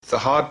The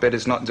hard bit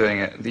is not doing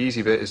it. The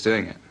easy bit is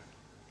doing it.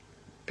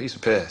 Piece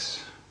of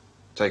piss.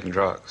 Taking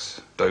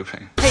drugs.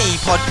 Doping. Hey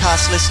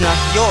podcast listener,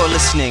 you're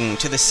listening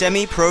to the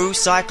Semi-Pro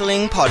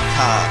Cycling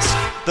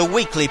Podcast, the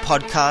weekly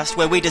podcast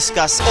where we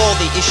discuss all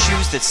the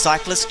issues that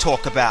cyclists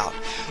talk about.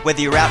 Whether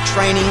you're out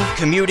training,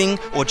 commuting,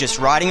 or just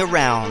riding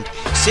around,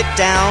 sit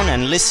down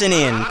and listen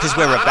in, because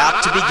we're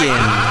about to begin.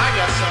 I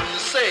got something to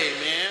say,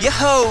 man.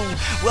 Yo-ho!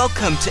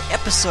 Welcome to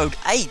episode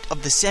 8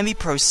 of the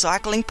Semi-Pro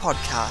Cycling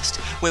Podcast,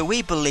 where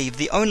we believe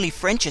the only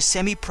French a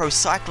semi-pro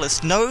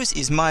cyclist knows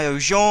is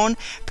Maillot Jaune,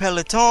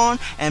 Peloton,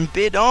 and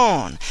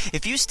Bidon.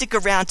 If you stick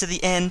around to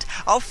the end,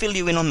 I'll fill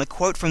you in on the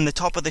quote from the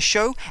top of the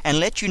show and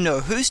let you know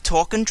who's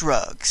talking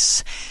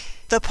drugs.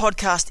 The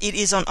podcast, it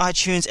is on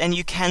iTunes, and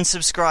you can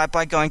subscribe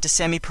by going to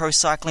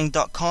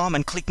semiprocycling.com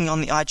and clicking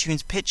on the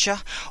iTunes picture.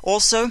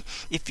 Also,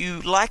 if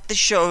you like the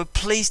show,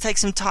 please take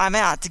some time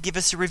out to give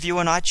us a review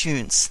on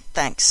iTunes.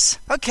 Thanks.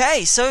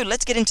 Okay, so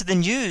let's get into the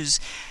news.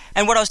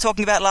 And what I was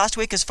talking about last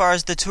week as far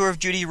as the Tour of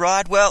Duty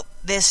ride, well,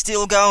 they're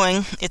still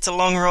going. It's a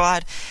long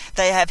ride.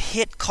 They have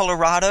hit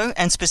Colorado,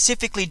 and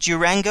specifically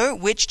Durango,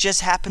 which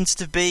just happens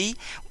to be,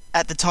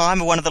 at the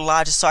time, one of the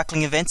largest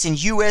cycling events in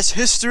US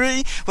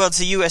history. Well, it's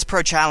a US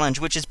Pro Challenge,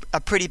 which is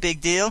a pretty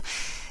big deal.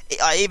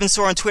 I even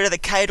saw on Twitter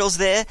that Cadle's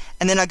there,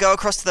 and then I go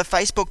across to the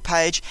Facebook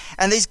page,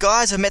 and these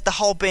guys have met the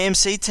whole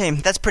BMC team.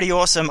 That's pretty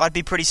awesome. I'd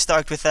be pretty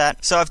stoked with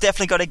that. So I've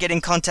definitely got to get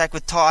in contact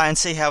with Ty and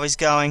see how he's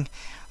going.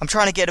 I'm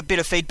trying to get a bit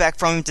of feedback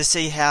from him to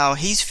see how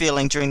he's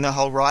feeling during the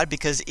whole ride,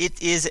 because it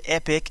is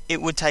epic.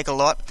 It would take a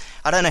lot.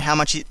 I don't know how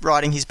much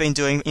riding he's been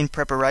doing in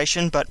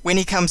preparation, but when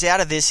he comes out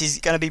of this, he's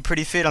going to be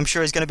pretty fit. I'm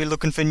sure he's going to be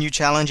looking for new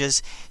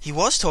challenges. He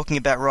was talking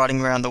about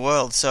riding around the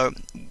world, so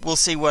we'll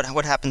see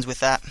what happens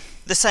with that.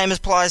 The same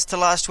applies to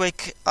last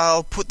week.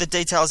 I'll put the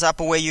details up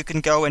where you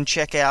can go and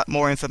check out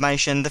more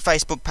information. The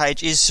Facebook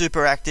page is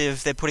super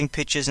active. They're putting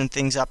pictures and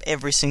things up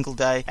every single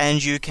day,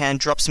 and you can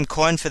drop some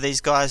coin for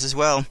these guys as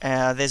well.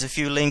 There's a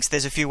few links,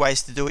 there's a few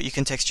ways to do it. You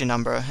can text your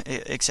number,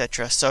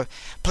 etc. So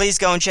please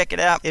go and check it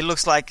out. It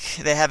looks like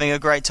they're having a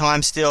great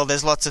time still.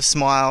 There's lots of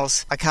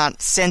smiles. I can't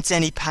sense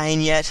any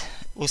pain yet.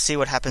 We'll see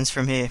what happens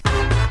from here.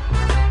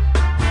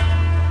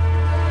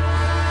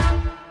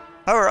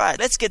 Alright,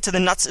 let's get to the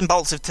nuts and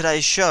bolts of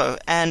today's show,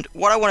 and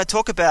what I want to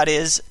talk about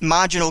is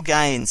marginal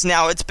gains.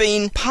 Now, it's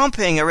been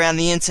pumping around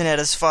the internet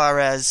as far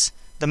as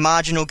the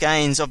marginal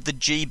gains of the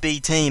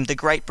GB team, the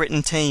Great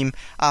Britain team,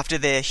 after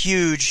their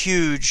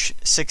huge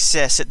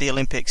success at the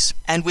Olympics.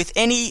 And with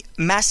any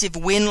massive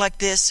win like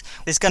this,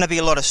 there's going to be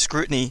a lot of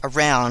scrutiny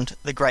around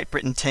the Great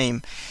Britain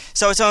team.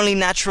 So it's only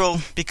natural,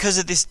 because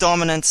of this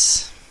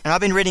dominance. And I've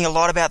been reading a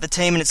lot about the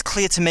team, and it's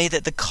clear to me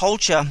that the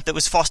culture that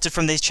was fostered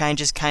from these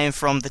changes came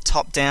from the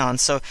top down.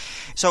 So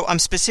I'm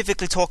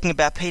specifically talking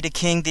about Peter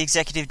King, the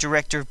Executive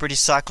Director of British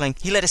Cycling.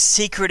 He led a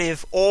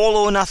secretive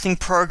all-or-nothing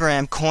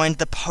program coined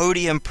the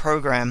Podium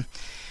Program,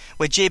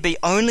 where GB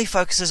only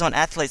focuses on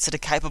athletes that are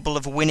capable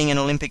of winning an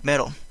Olympic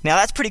medal. Now,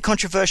 that's pretty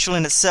controversial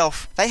in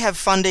itself. They have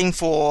funding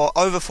for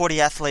over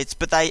 40 athletes,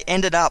 but they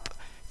ended up,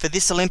 for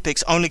this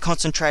Olympics, only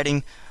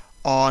concentrating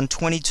on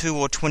 22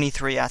 or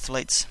 23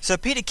 athletes. So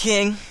Peter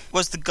King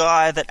was the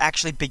guy that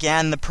actually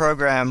began the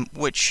program,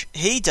 which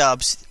he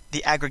dubs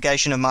the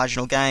aggregation of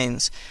marginal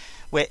gains,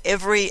 where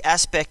every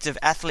aspect of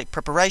athlete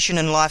preparation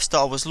and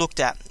lifestyle was looked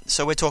at.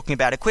 So we're talking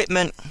about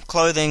equipment,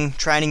 clothing,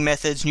 training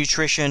methods,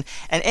 nutrition,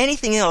 and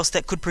anything else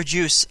that could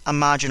produce a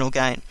marginal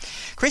gain.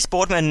 Chris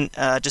Boardman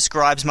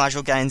describes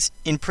marginal gains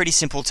in pretty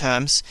simple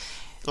terms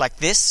like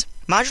this.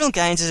 Marginal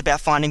gains is about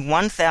finding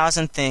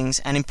 1,000 things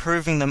and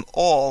improving them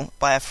all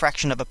by a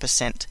fraction of a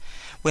percent.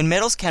 When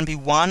medals can be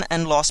won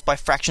and lost by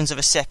fractions of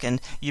a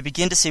second, you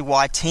begin to see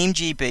why Team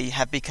GB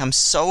have become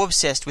so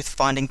obsessed with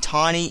finding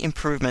tiny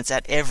improvements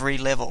at every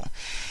level.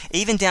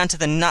 Even down to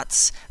the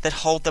nuts that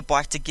hold the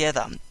bike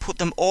together. Put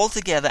them all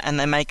together and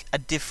they make a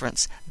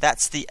difference.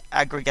 That's the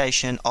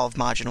aggregation of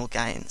marginal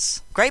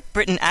gains. Great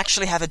Britain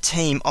actually have a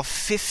team of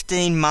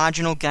 15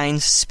 marginal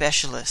gains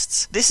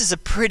specialists. This is a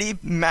pretty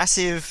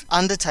massive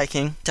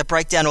undertaking to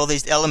break down all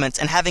these elements,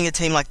 and having a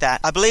team like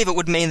that, I believe it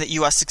would mean that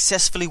you are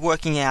successfully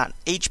working out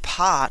each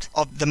part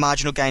of the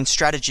marginal gain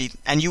strategy,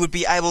 and you would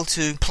be able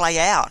to play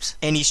out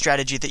any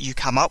strategy that you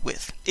come up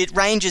with. It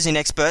ranges in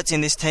experts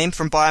in this team,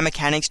 from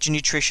biomechanics to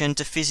nutrition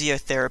to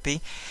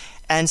physiotherapy,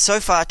 and so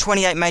far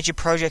 28 major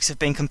projects have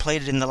been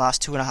completed in the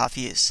last 2.5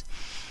 years.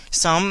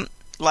 Some,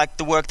 like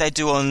the work they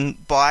do on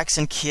bikes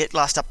and kit,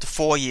 last up to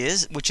 4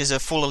 years, which is a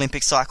full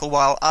Olympic cycle,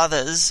 while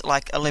others,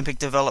 like Olympic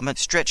development,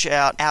 stretch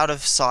out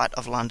of sight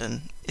of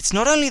London. It's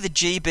not only the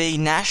GB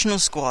national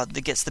squad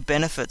that gets the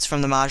benefits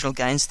from the marginal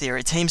gains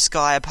theory. Team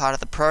Sky are part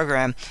of the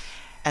program,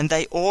 and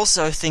they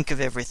also think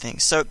of everything.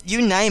 So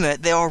you name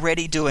it, they're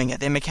already doing it.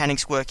 Their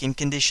mechanics work in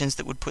conditions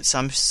that would put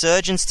some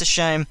surgeons to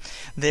shame.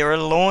 There are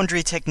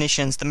laundry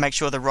technicians that make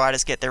sure the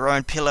riders get their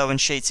own pillow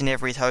and sheets in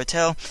every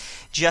hotel,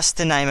 just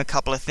to name a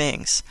couple of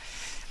things.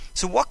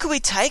 So what could we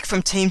take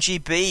from Team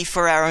GB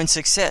for our own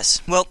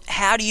success? Well,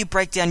 how do you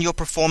break down your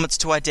performance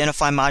to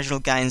identify marginal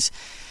gains?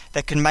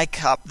 that can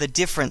make up the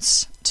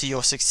difference to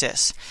your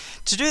success.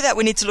 To do that,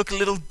 we need to look a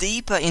little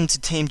deeper into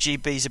Team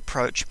GB's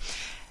approach.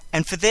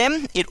 And for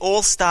them, it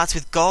all starts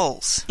with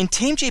goals. In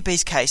Team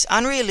GB's case,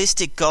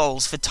 unrealistic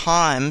goals for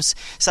times,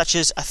 such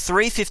as a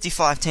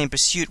 3:55 team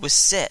pursuit, was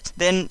set.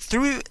 Then,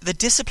 through the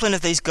discipline of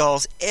these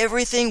goals,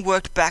 everything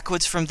worked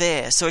backwards from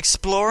there. So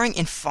exploring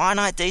in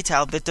finite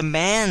detail the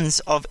demands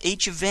of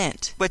each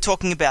event. We're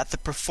talking about the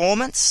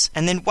performance,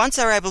 and then once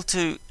they're able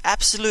to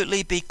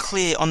absolutely be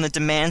clear on the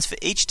demands for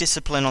each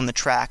discipline on the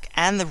track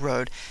and the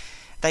road,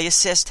 they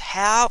assessed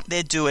how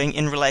they're doing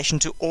in relation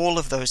to all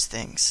of those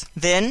things.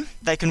 Then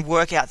they can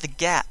work out the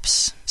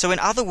gaps. So in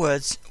other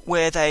words,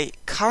 where they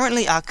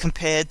currently are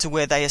compared to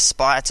where they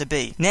aspire to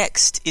be.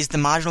 Next is the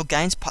marginal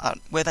gains part,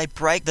 where they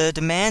break the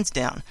demands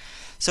down.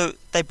 So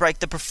they break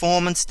the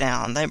performance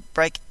down. They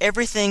break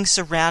everything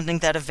surrounding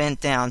that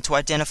event down to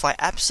identify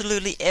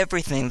absolutely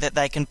everything that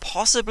they can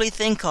possibly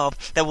think of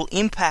that will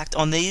impact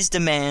on these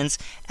demands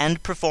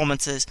and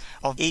performances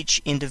of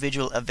each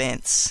individual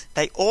events.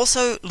 They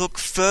also look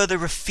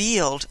further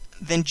afield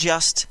than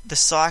just the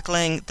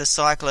cycling, the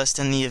cyclist,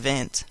 and the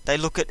event. They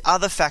look at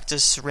other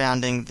factors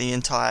surrounding the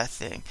entire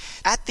thing.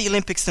 At the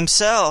Olympics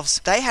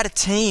themselves, they had a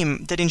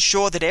team that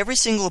ensured that every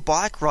single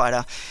bike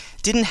rider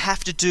didn't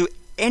have to do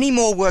any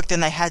more work than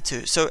they had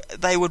to. So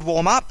they would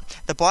warm up,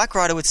 the bike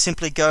rider would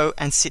simply go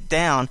and sit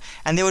down,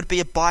 and there would be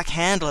a bike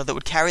handler that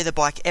would carry the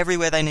bike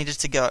everywhere they needed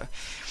to go.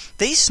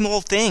 These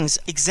small things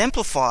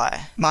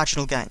exemplify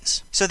marginal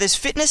gains. So there's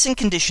fitness and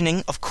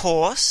conditioning, of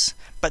course,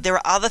 but there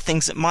are other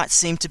things that might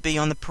seem to be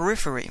on the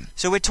periphery.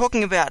 So we're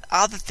talking about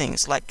other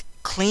things like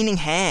cleaning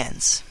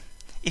hands.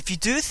 If you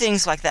do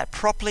things like that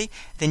properly,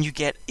 then you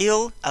get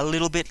ill a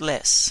little bit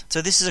less.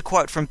 So this is a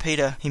quote from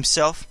Peter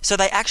himself. So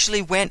they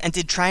actually went and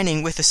did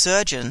training with a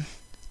surgeon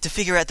to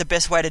figure out the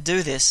best way to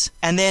do this.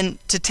 And then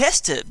to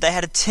test it, they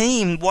had a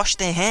team wash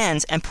their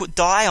hands and put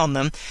dye on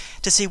them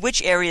to see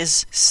which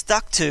areas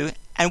stuck to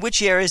and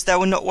which areas they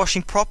were not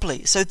washing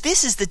properly. So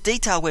this is the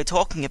detail we're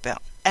talking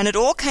about. And it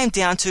all came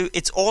down to,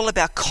 it's all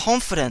about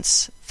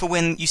confidence for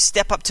when you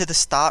step up to the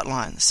start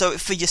line. So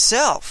for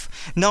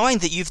yourself, knowing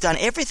that you've done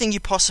everything you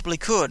possibly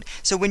could,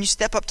 so when you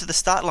step up to the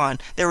start line,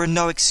 there are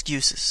no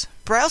excuses.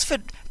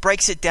 Brailsford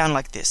breaks it down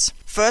like this.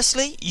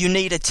 Firstly, you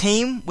need a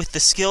team with the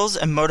skills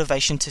and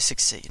motivation to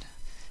succeed.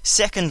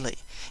 Secondly,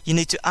 you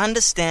need to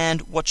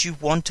understand what you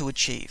want to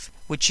achieve,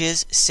 which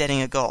is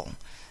setting a goal.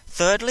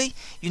 Thirdly,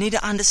 you need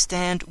to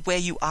understand where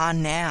you are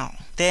now.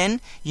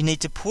 Then, you need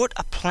to put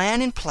a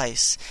plan in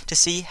place to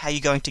see how you're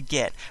going to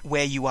get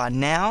where you are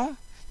now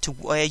to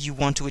where you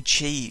want to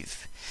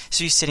achieve.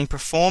 So you're setting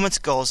performance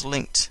goals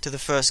linked to the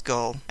first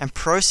goal and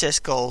process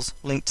goals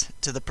linked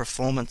to the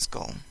performance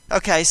goal.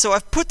 Okay, so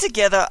I've put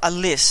together a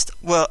list.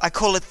 Well, I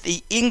call it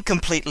the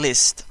incomplete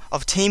list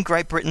of Team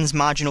Great Britain's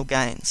marginal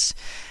gains.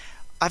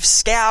 I've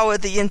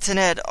scoured the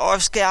internet,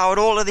 I've scoured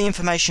all of the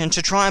information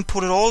to try and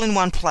put it all in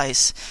one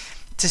place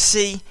to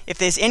see if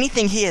there's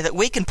anything here that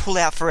we can pull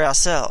out for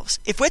ourselves.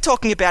 If we're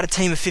talking about a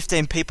team of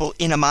 15 people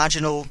in a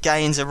marginal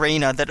gains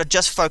arena that are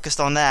just focused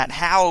on that,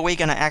 how are we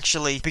going to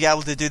actually be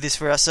able to do this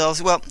for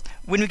ourselves? Well,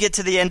 when we get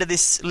to the end of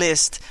this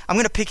list, I'm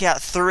going to pick out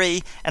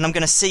 3 and I'm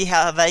going to see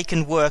how they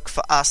can work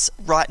for us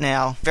right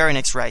now, very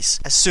next race,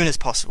 as soon as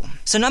possible.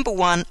 So number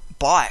 1,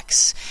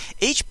 bikes.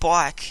 Each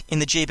bike in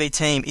the GB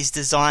team is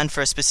designed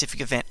for a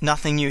specific event.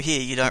 Nothing new here.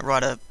 You don't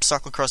ride a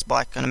cyclocross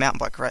bike on a mountain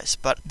bike race.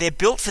 But they're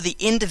built for the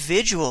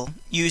individual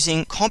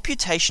using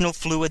computational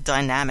fluid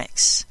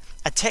dynamics,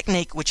 a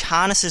technique which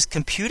harnesses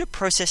computer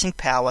processing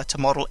power to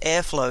model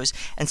airflows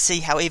and see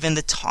how even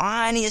the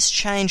tiniest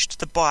change to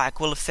the bike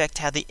will affect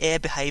how the air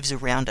behaves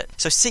around it.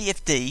 So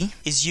CFD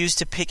is used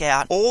to pick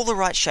out all the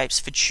right shapes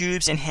for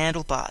tubes and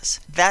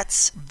handlebars.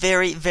 That's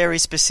very, very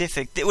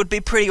specific. It would be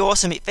pretty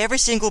awesome if every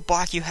single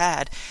bike you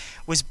had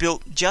was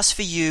built just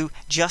for you,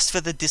 just for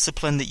the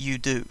discipline that you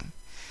do.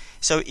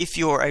 So if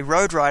you're a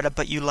road rider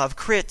but you love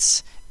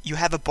crits, you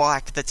have a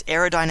bike that's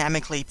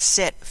aerodynamically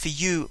set for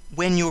you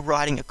when you're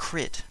riding a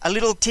crit. A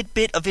little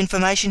tidbit of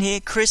information here,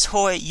 Chris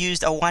Hoy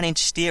used a 1-inch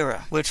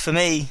steerer, which for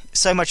me,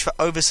 so much for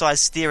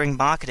oversized steering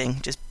marketing,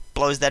 just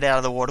blows that out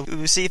of the water.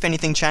 We'll see if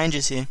anything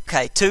changes here.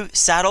 Okay, 2,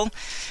 saddle.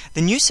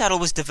 The new saddle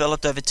was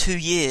developed over 2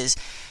 years,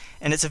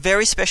 and it's a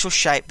very special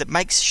shape that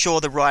makes sure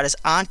the riders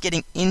aren't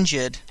getting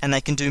injured and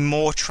they can do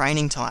more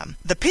training time.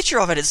 The picture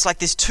of it is like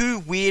this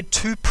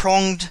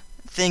two-pronged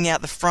thing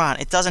out the front.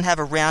 It doesn't have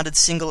a rounded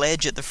single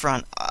edge at the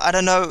front. I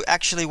don't know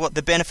actually what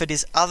the benefit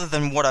is other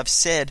than what I've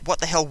said. What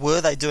the hell were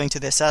they doing to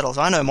their saddles?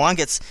 I know mine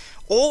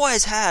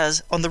always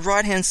has, on the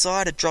right hand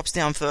side it drops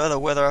down further,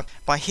 whether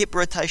my hip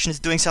rotation is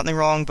doing something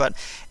wrong, but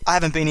I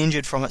haven't been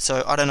injured from it,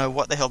 so I don't know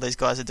what the hell these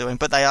guys are doing.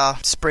 But they are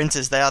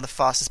sprinters, they are the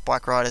fastest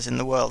bike riders in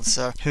the world,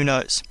 so who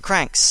knows.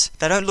 Cranks.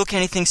 They don't look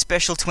anything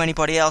special to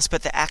anybody else,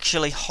 but they're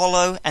actually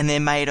hollow and they're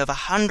made of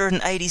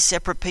 180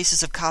 separate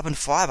pieces of carbon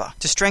fibre.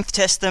 To strength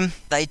test them,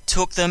 they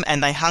took them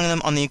and they hung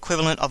them on the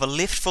equivalent of a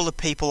lift full of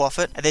people off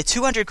it. They're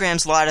 200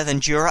 grams lighter than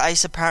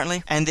Dura-Ace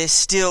apparently, and they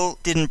still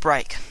didn't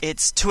break.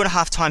 It's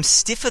 2.5 times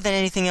stiffer than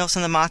anything else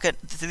on the market.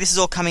 This is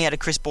all coming out of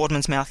Chris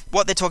Boardman's mouth.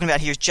 What they're talking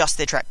about here is just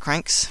their track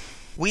cranks.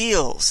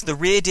 Wheels. The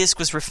rear disc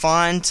was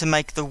refined to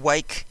make the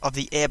wake of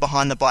the air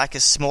behind the bike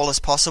as small as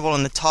possible,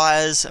 and the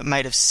tyres are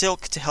made of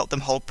silk to help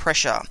them hold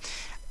pressure.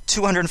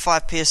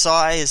 205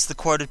 psi is the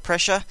quoted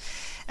pressure.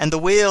 And the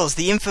wheels,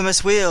 the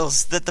infamous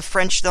wheels that the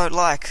French don't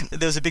like.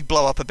 There was a big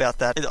blow-up about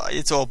that.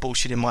 It's all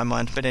bullshit in my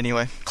mind, but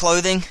anyway.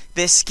 Clothing.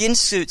 Their skin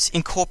suits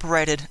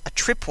incorporated a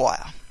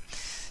tripwire.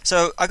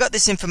 So I got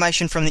this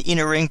information from the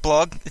Inner Ring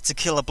blog. It's a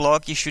killer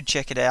blog. You should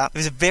check it out. It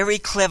was a very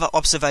clever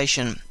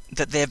observation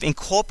that they've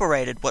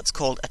incorporated what's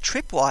called a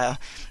tripwire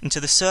into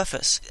the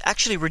surface. It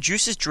actually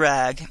reduces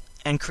drag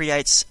and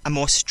creates a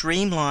more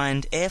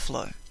streamlined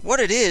airflow. What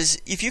it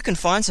is, if you can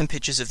find some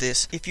pictures of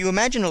this, if you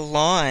imagine a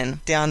line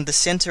down the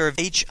center of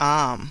each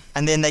arm,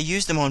 and then they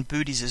use them on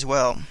booties as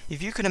well.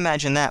 If you can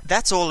imagine that,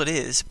 that's all it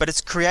is, but it's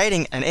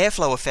creating an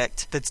airflow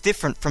effect that's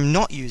different from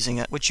not using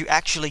it, which you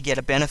actually get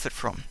a benefit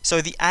from.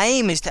 So the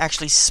aim is to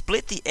actually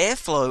split the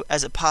airflow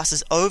as it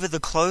passes over the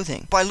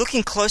clothing. By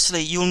looking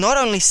closely, you'll not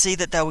only see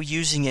that they were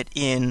using it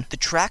in the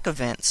track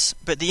events,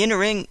 but the Inner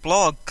Ring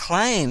blog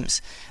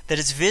claims that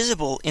it's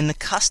visible in the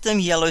custom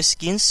yellow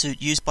skin suit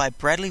used by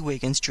Bradley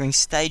Wiggins during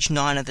Stage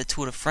 9 of the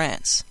Tour de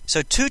France.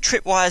 So 2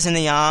 tripwires in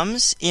the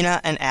arms, inner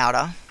and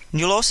outer.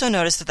 And you'll also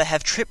notice that they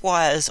have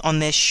tripwires on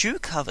their shoe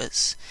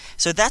covers.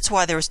 So that's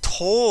why they're as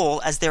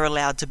tall as they're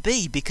allowed to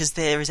be, because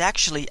there is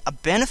actually a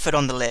benefit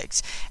on the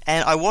legs.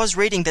 And I was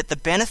reading that the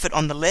benefit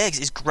on the legs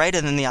is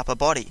greater than the upper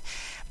body.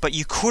 But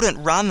you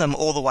couldn't run them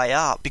all the way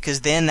up,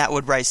 because then that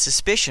would raise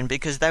suspicion,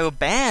 because they were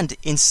banned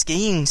in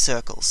skiing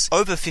circles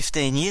over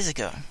 15 years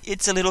ago.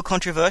 It's a little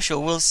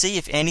controversial. We'll see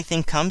if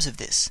anything comes of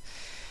this.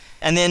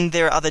 And then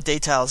there are other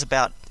details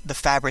about the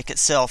fabric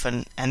itself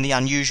and the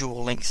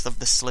unusual length of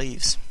the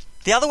sleeves.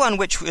 The other one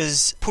which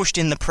was pushed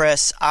in the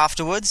press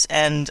afterwards,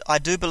 and I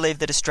do believe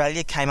that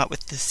Australia came up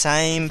with the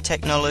same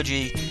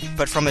technology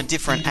but from a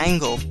different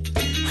angle.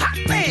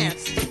 Hot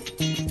pants!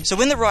 So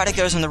when the rider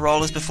goes on the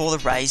rollers before the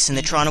race and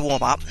they're trying to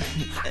warm up,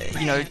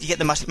 you get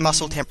the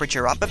muscle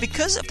temperature up. But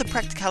because of the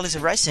practicalities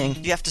of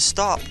racing, you have to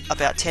stop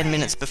about 10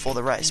 minutes before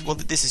the race. Well,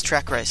 this is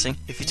track racing.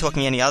 If you're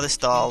talking any other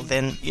style,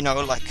 then,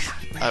 like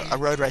a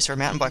road race or a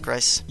mountain bike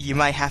race, you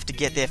may have to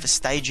get there for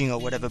staging or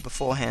whatever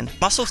beforehand.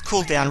 Muscles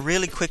cool down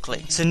really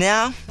quickly. So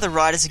now the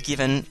riders are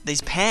given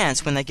these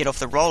pants when they get off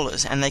the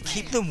rollers, and they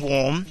keep them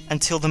warm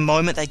until the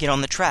moment they get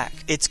on the track.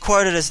 It's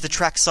quoted as the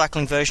track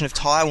cycling version of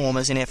tyre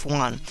warmers in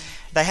F1.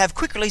 They have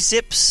quick release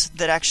zips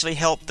that actually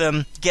help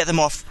them get them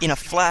off in a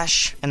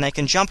flash, and they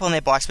can jump on their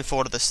bikes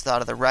before the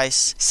start of the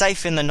race,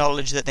 safe in the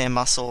knowledge that their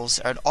muscles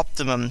are at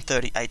optimum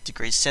 38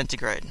 degrees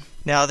centigrade.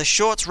 Now, the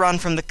shorts run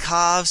from the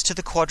calves to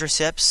the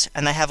quadriceps,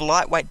 and they have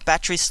lightweight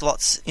battery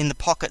slots in the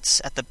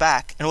pockets at the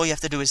back, and all you have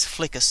to do is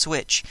flick a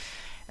switch.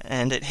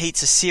 And it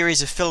heats a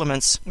series of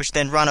filaments which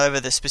then run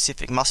over the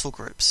specific muscle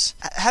groups.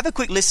 Have a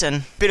quick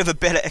listen, bit of a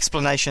better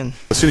explanation.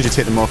 As soon as you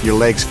take them off, your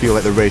legs feel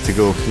like they're ready to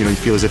go. You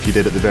feel as if you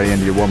did at the very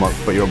end of your warm-up,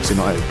 but you're obviously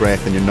not out of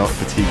breath and you're not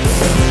fatigued.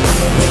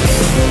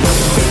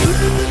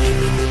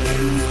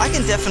 I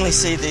can definitely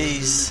see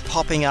these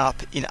popping up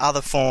in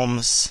other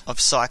forms of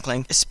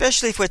cycling,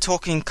 especially if we're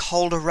talking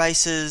colder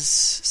races,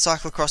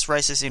 cyclocross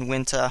races in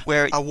winter,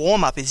 where a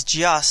warm-up is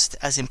just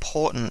as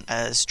important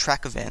as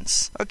track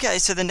events. Okay,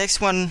 so the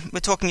next one, we're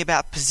talking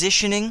about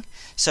positioning,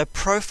 so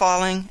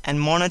profiling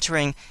and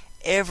monitoring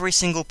every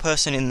single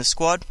person in the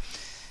squad.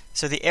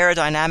 So the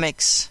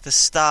aerodynamics, the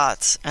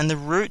starts, and the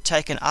route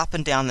taken up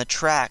and down the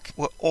track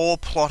were all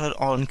plotted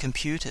on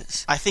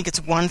computers. I think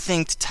it's one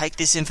thing to take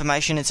this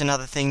information, it's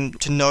another thing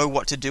to know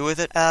what to do with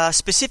it.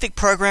 Specific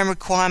program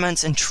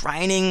requirements and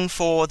training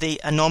for the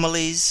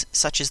anomalies,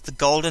 such as the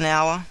golden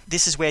hour.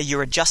 This is where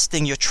you're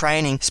adjusting your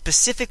training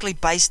specifically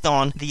based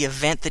on the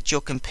event that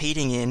you're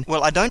competing in.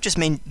 Well, I don't just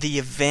mean the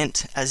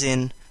event as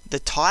in the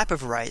type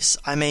of race,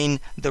 I mean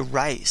the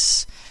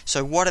race.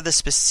 So what are the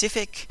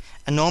specific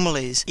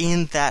anomalies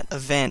in that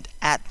event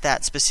at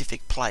that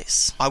specific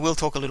place? I will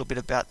talk a little bit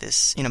about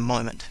this in a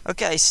moment.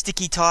 Okay,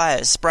 sticky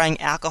tyres.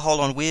 Spraying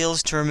alcohol on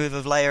wheels to remove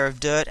a layer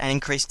of dirt and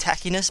increase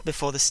tackiness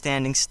before the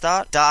standing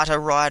start. Data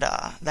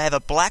rider. They have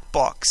a black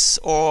box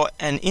or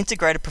an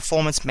integrated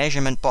performance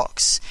measurement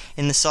box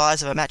in the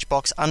size of a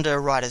matchbox under a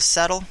rider's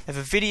saddle. They have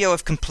a video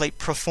of complete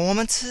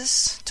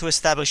performances to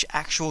establish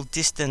actual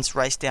distance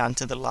raced down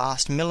to the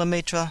last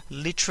millimetre,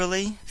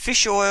 literally.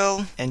 Fish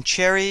oil and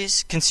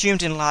cherries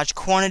consumed in large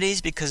quantities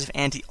because of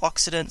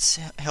antioxidants,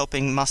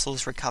 helping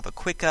muscles recover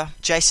quicker.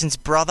 Jason's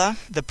brother,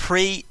 the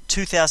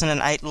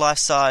pre-2008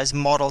 life-size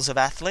models of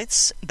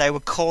athletes, they were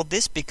called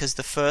this because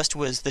the first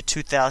was the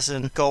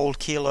 2000 gold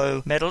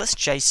kilo medalist,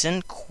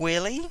 Jason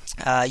Queally,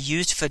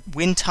 used for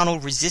wind tunnel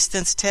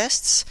resistance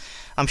tests.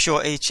 I'm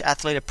sure each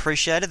athlete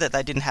appreciated that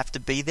they didn't have to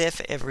be there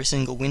for every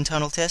single wind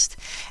tunnel test.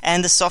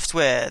 And the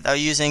software, they were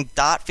using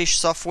Dartfish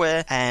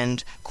software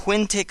and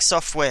Quintic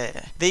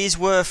software. These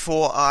were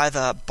for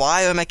either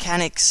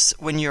biomechanics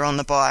when you're on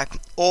the bike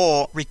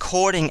or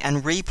recording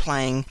and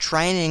replaying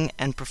training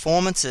and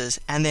performances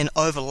and then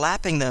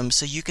overlapping them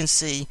so you can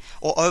see,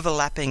 or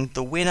overlapping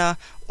the winner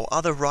or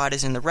other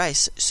riders in the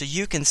race, so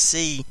you can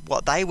see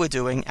what they were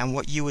doing and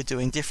what you were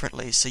doing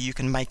differently, so you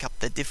can make up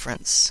the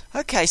difference.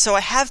 Okay, so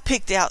I have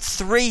picked out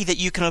 3 that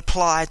you can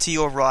apply to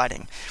your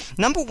riding.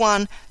 Number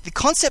 1, the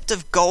concept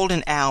of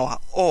golden hour,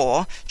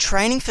 or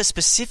training for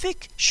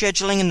specific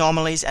scheduling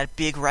anomalies at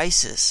big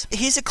races.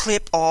 Here's a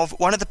clip of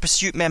one of the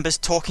Pursuit members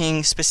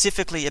talking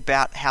specifically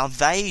about how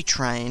they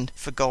trained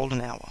for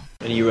golden hour.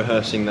 And are you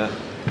rehearsing that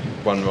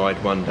 1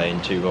 ride one day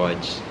and 2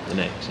 rides the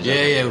next?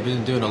 Yeah, we've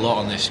been doing a lot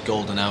on this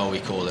golden hour, we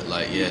call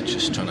it,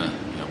 just trying to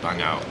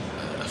bang out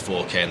a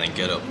 4K and then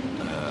get up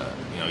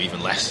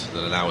even less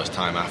than an hour's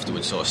time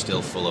afterwards, sort of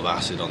still full of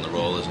acid on the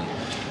rollers, and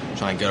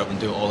try and get up and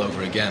do it all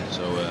over again.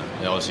 So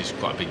obviously it's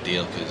quite a big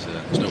deal, because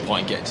there's no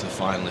point in getting to the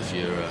final if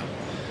you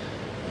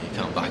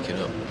can't back it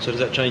up. So does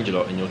that change a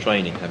lot in your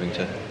training, having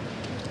to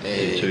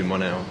do 2 in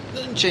 1 hour?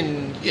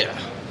 Yeah.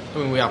 I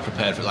mean, we are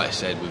prepared for it. Like I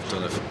said, we've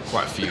done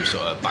quite a few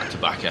sort of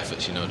back-to-back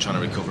efforts, trying to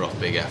recover off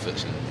big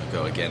efforts and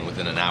go again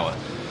within an hour,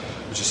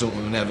 which is something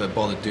we've never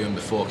bothered doing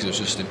before, because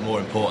it was just more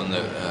important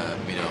that,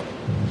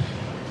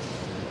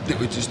 that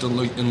we just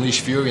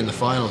unleash fury in the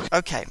final.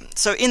 Okay,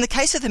 so in the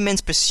case of the men's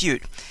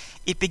pursuit,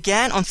 it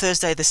began on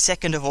Thursday the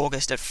 2nd of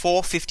August at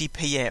 4:50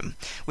 p.m.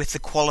 with the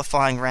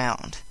qualifying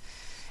round.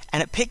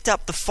 And it picked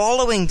up the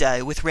following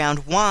day with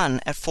round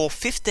 1 at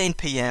 4:15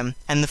 p.m.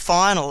 and the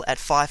final at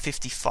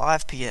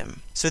 5:55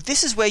 p.m. So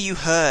this is where you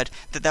heard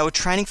that they were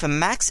training for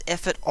max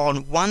effort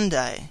on one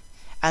day,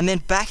 and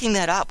then backing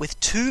that up with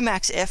 2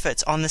 max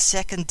efforts on the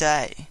second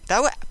day. They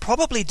were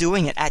probably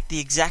doing it at the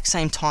exact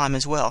same time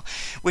as well,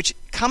 which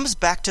comes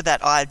back to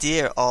that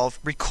idea of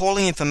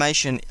recalling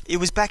information. It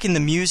was back in the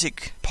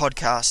music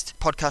podcast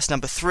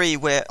number 3,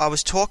 where I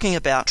was talking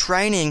about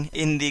training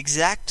in the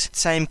exact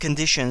same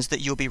conditions that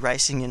you'll be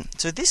racing in.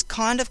 So this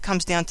kind of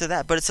comes down to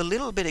that, but it's a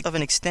little bit of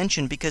an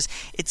extension, because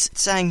it's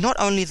saying not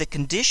only the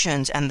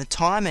conditions and the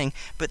timing,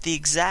 but the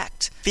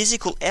exact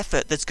physical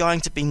effort that's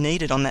going to be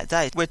needed on that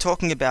day. We're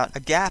talking about a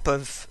gap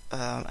of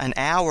an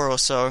hour or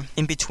so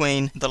in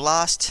between the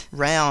last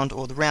round,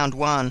 or the round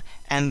 1,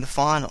 and the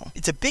final.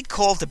 It's a big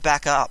call to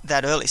back up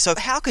that early. So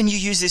how can you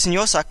use this in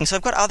your cycling? So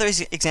I've got other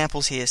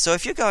examples here. So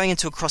if you're going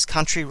into a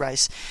cross-country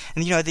race,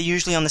 and they're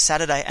usually on the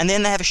Saturday, and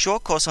then they have a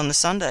short course on the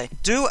Sunday,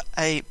 do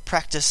a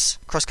practice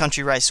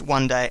cross-country race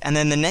one day, and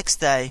then the next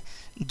day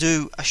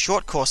do a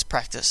short course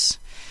practice.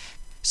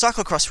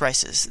 Cyclocross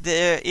races,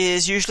 there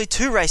is usually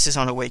 2 races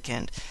on a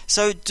weekend,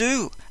 so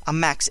do a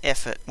max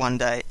effort one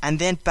day and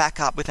then back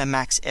up with a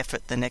max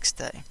effort the next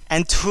day.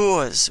 And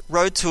tours,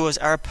 road tours,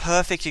 are a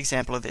perfect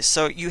example of this.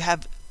 So you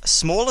have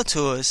smaller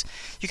tours,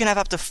 you can have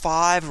up to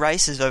 5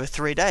 races over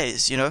 3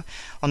 days.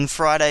 On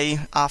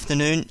Friday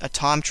afternoon a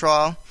time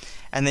trial,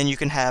 and then you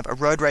can have a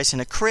road race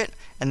and a crit,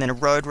 and then a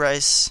road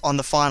race on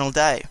the final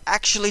day.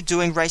 Actually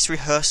doing race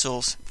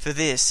rehearsals for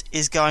this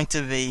is going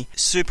to be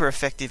super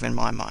effective in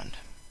my mind.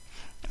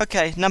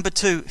 Okay, number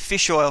 2,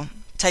 fish oil.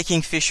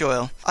 Taking fish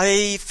oil.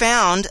 I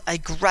found a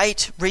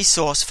great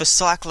resource for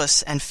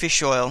cyclists and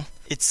fish oil.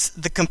 It's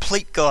the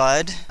complete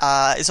guide.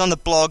 It's on the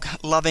blog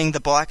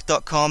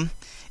lovingthebike.com.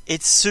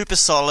 It's super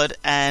solid,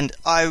 and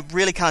I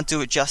really can't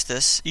do it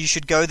justice. You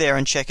should go there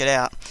and check it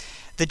out.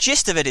 The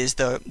gist of it is,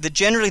 though, that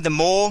generally the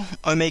more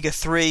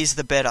omega-3s,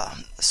 the better.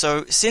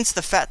 So since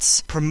the fats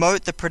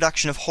promote the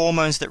production of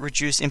hormones that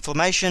reduce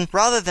inflammation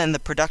rather than the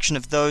production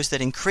of those that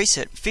increase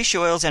it, fish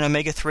oils and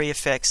omega-3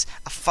 effects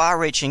are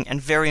far-reaching and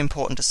very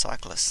important to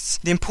cyclists.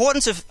 The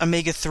importance of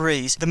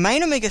omega-3s. The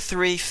main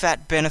omega-3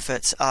 fat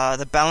benefits are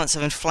the balance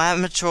of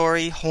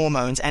inflammatory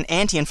hormones and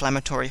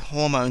anti-inflammatory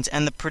hormones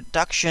and the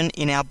production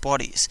in our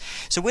bodies.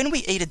 So when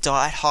we eat a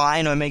diet high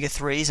in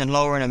omega-3s and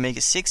lower in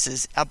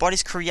omega-6s, our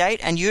bodies create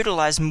and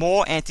utilize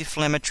more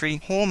anti-inflammatory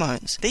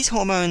hormones. These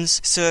hormones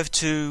serve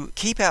to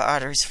keep our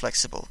arteries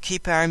flexible,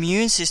 keep our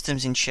immune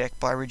systems in check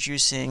by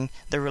reducing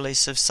the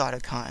release of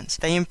cytokines.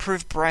 They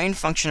improve brain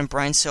function and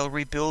brain cell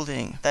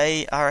rebuilding.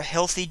 They are a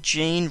healthy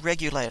gene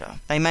regulator.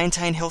 They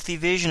maintain healthy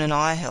vision and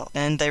eye health,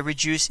 and they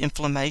reduce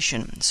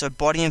inflammation. So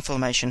body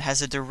inflammation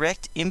has a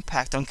direct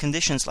impact on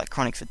conditions like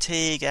chronic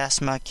fatigue,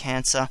 asthma,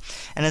 cancer,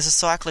 and as a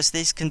cyclist,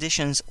 these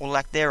conditions, or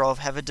lack thereof,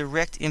 have a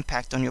direct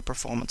impact on your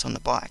performance on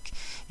the bike.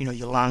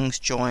 Your lungs,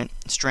 joint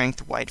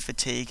strength, weight,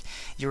 fatigue,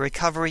 your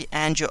recovery,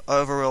 and your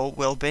overall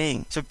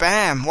well-being. So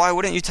bam, why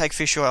wouldn't you take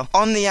fish oil?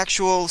 On the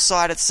actual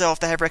site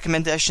itself, they have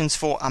recommendations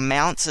for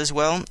amounts as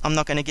well. I'm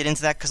not going to get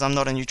into that because I'm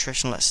not a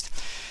nutritionalist.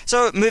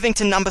 So moving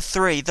to number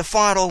 3, the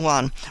final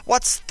one.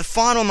 What's the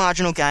final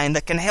marginal gain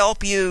that can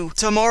help you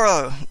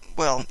tomorrow?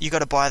 Well, you got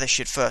to buy this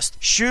shit first.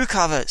 Shoe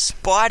covers.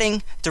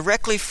 Biting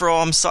directly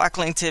from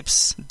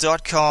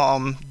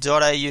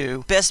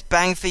cyclingtips.com.au. Best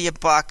bang for your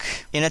buck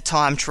in a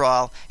time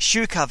trial.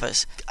 Shoe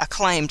covers.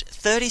 Acclaimed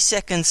 30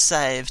 seconds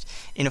saved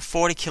in a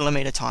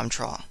 40-kilometer time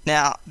trial.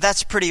 Now,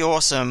 that's pretty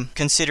awesome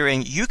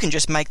considering you can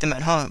just make them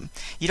at home.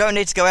 You don't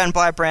need to go out and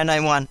buy a brand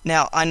name one.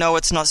 Now, I know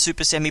it's not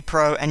super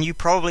semi-pro, and you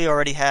probably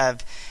already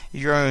have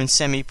your own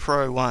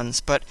semi-pro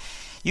ones, but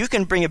you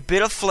can bring a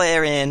bit of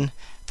flair in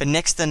for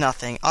next to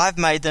nothing. I've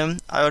made them.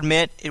 I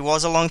admit it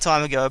was a long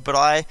time ago, but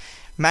I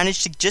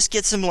managed to just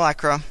get some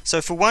Lycra.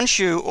 So for one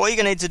shoe, all you're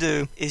going to need to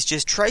do is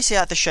just trace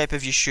out the shape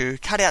of your shoe,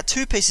 cut out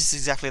two pieces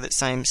exactly the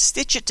same,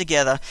 stitch it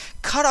together,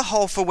 cut a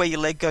hole for where your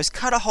leg goes,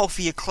 cut a hole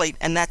for your cleat,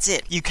 and that's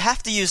it. You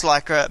have to use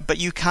Lycra, but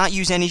you can't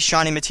use any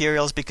shiny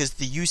materials because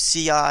the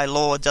UCI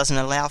law doesn't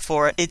allow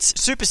for it. It's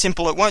super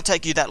simple. It won't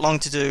take you that long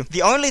to do.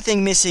 The only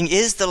thing missing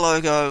is the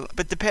logo,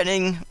 but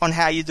depending on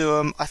how you do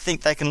them, I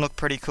think they can look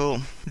pretty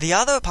cool. The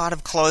other part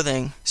of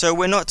clothing, so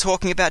we're not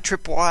talking about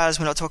tripwires,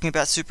 we're not talking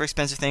about super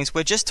expensive things,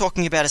 we're just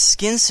talking about a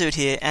skin suit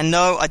here. And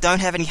no, I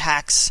don't have any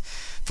hacks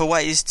for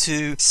ways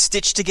to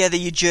stitch together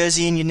your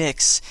jersey and your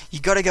Knicks. You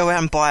got to go out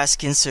and buy a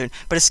skin suit.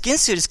 But a skin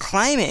suit is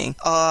claiming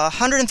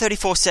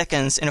 134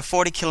 seconds in a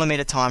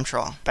 40-kilometer time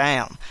trial.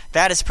 Bam.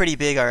 That is pretty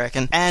big, I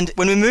reckon. And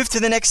when we move to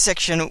the next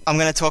section, I'm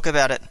going to talk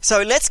about it.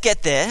 So let's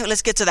get there.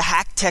 Let's get to the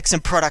hack, techs,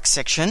 and products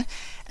section.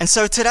 And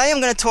so today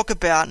I'm going to talk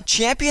about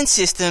Champion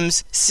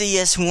Systems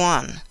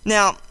CS1.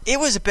 Now, it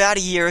was about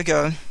a year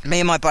ago,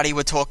 me and my buddy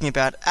were talking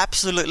about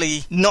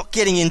absolutely not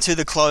getting into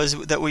the clothes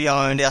that we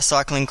owned, our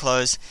cycling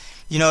clothes.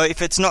 You know,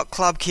 if it's not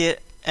Club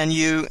Kit and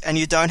you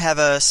don't have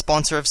a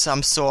sponsor of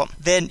some sort,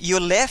 then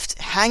you're left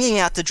hanging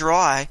out to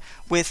dry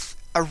with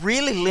a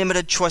really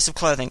limited choice of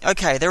clothing.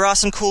 Okay, there are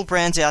some cool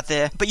brands out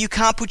there, but you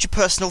can't put your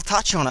personal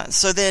touch on it.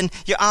 So then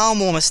your arm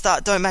warmers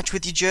don't match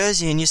with your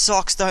jersey, and your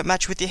socks don't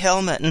match with your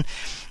helmet, and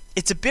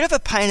it's a bit of a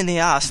pain in the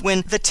ass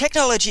when the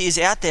technology is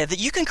out there that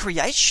you can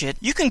create shit.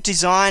 You can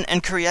design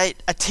and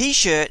create a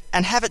t-shirt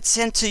and have it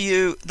sent to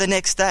you the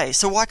next day.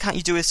 So why can't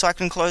you do with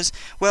cycling clothes?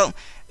 Well,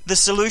 the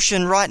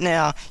solution right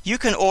now, you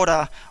can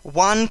order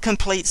one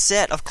complete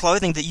set of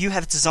clothing that you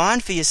have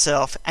designed for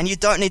yourself, and you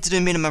don't need to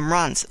do minimum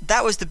runs.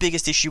 That was the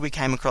biggest issue we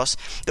came across,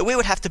 that we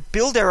would have to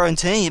build our own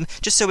team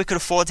just so we could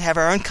afford to have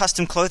our own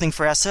custom clothing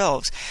for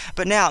ourselves.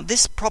 But now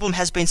this problem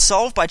has been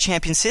solved by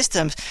Champion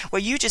Systems,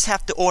 where you just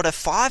have to order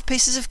 5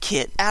 pieces of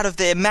kit out of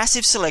their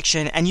massive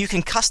selection, and you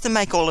can custom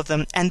make all of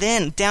them, and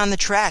then down the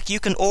track you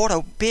can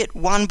order bit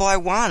one by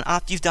one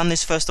after you've done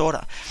this first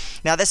order.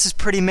 Now this is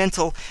pretty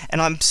mental,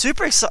 and I'm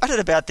super excited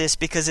about this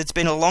because it's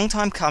been a long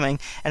time coming,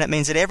 and it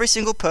means that every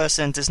single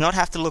person does not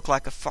have to look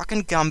like a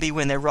fucking Gumby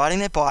when they're riding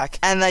their bike,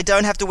 and they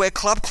don't have to wear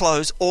club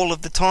clothes all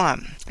of the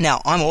time.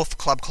 Now, I'm all for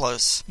club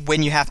clothes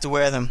when you have to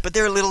wear them, but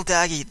they're a little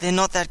daggy. They're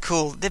not that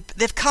cool. They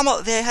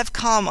have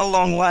come a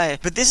long way.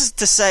 But this is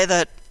to say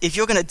that if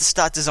you're going to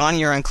start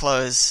designing your own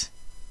clothes,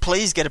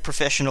 please get a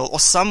professional or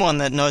someone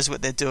that knows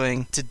what they're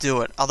doing to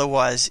do it.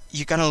 Otherwise,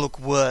 you're going to look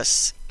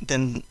worse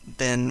than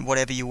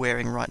whatever you're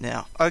wearing right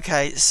now.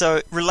 Okay,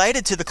 so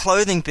related to the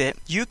clothing bit,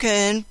 you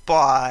can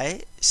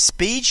buy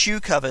speed shoe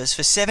covers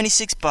for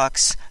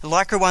 $76,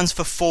 Lycra ones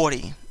for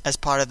 $40 as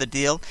part of the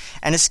deal,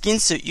 and a skin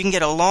suit. You can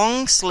get a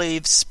long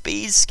sleeve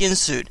speed skin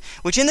suit,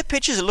 which in the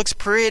pictures it looks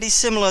pretty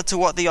similar to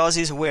what the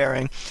Aussies are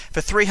wearing,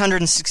 for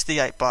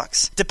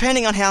 $368.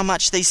 Depending on how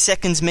much these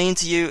seconds mean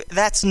to you,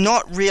 that's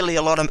not really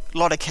a lot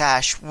of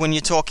cash when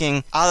you're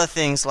talking other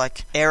things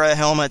like aero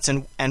helmets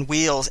and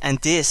wheels and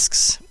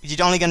discs. You're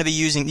not even going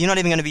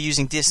to be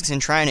using discs in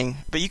training,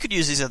 but you could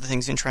use these other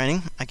things in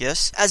training, I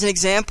guess. As an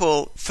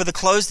example, for the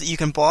clothes that you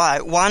can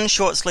buy, one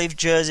short sleeve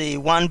jersey,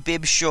 one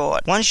bib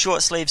short, one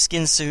short sleeve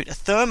skin suit, a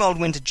thermal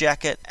winter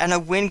jacket, and a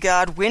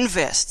WindGuard wind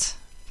vest.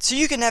 So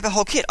you can have a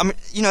whole kit. I mean,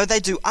 they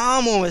do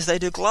arm warmers, they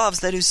do gloves,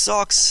 they do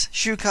socks,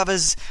 shoe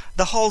covers,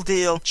 the whole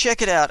deal.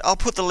 Check it out. I'll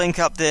put the link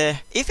up there.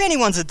 If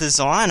anyone's a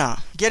designer,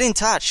 get in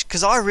touch,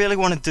 because I really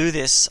want to do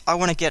this. I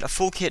want to get a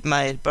full kit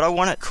made, but I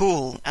want it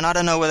cool, and I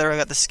don't know whether I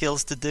got the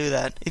skills to do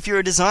that. If you're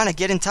a designer,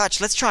 get in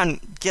touch. Let's try and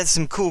get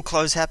some cool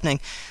clothes happening.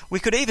 We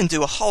could even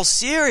do a whole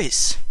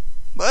series.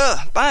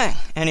 Bang.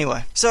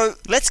 Anyway, so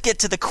let's get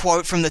to the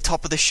quote from the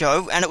top of the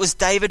show, and it was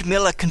David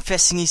Miller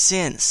confessing his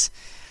sins.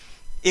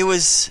 It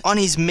was on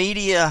his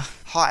media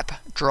hype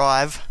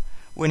drive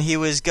when he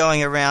was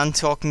going around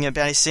talking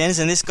about his sins,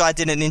 and this guy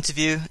did an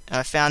interview, and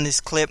I found this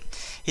clip.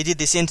 He did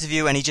this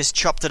interview and he just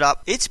chopped it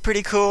up. It's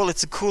pretty cool.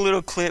 It's a cool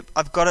little clip.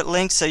 I've got it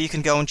linked so you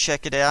can go and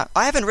check it out.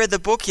 I haven't read the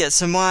book yet,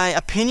 so my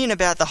opinion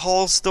about the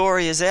whole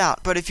story is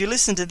out. But if you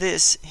listen to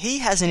this, he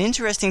has an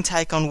interesting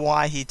take on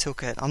why he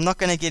took it. I'm not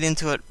going to get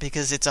into it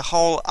because it's a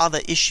whole other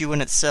issue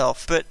in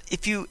itself. But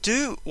if you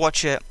do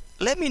watch it,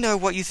 let me know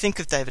what you think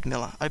of David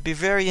Miller. I'd be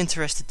very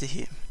interested to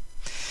hear.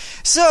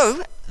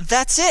 So,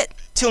 that's it.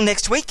 Till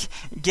next week,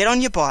 get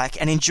on your bike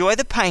and enjoy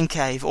the pain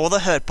cave or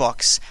the hurt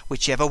box,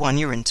 whichever one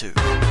you're into.